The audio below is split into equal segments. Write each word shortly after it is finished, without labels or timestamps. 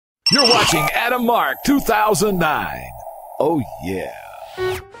You're watching Adam Mark 2009. Oh, yeah.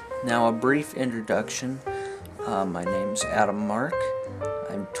 Now, a brief introduction. My name's Adam Mark.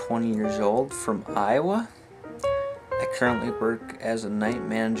 I'm 20 years old from Iowa. I currently work as a night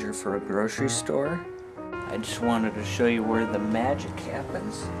manager for a grocery store. I just wanted to show you where the magic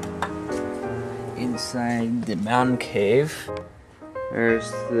happens. Inside the mountain cave,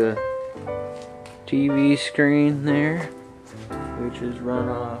 there's the TV screen there, which is run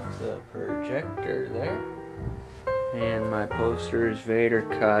off the projector there. And my poster is Vader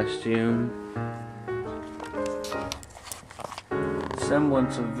costume.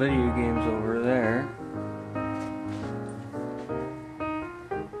 Semblance of video games over there.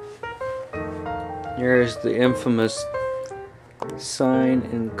 Here's the infamous sign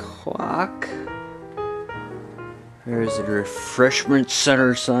and clock. There's the refreshment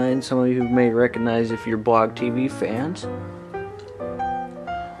center sign. Some of you may recognize if you're Blog TV fans.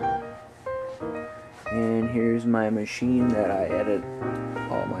 And here's my machine that I edit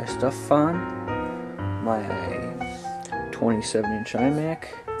all my stuff on. My 27-inch iMac.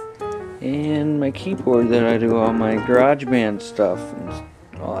 And my keyboard that I do all my GarageBand stuff and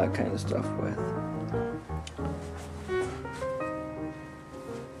all that kind of stuff with.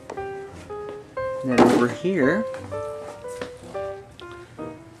 And then over here,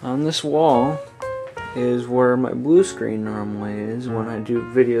 on this wall, is where my blue screen normally is when I do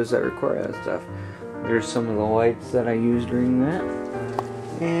videos that require that stuff. There's some of the lights that I use during that.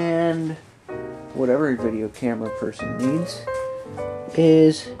 And whatever a video camera person needs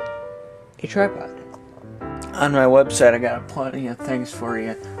is a tripod. On my website I got plenty of things for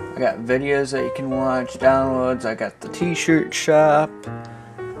you. I got videos that you can watch, downloads, I got the t-shirt shop.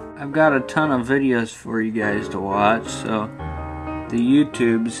 I've got a ton of videos for you guys to watch, so the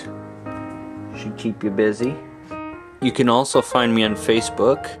YouTubes should keep you busy. You can also find me on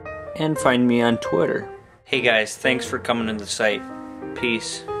Facebook and find me on Twitter. Hey guys, thanks for coming to the site.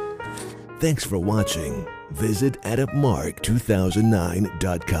 Peace. Thanks for watching. Visit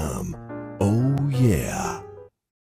adammark2009.com. Oh yeah.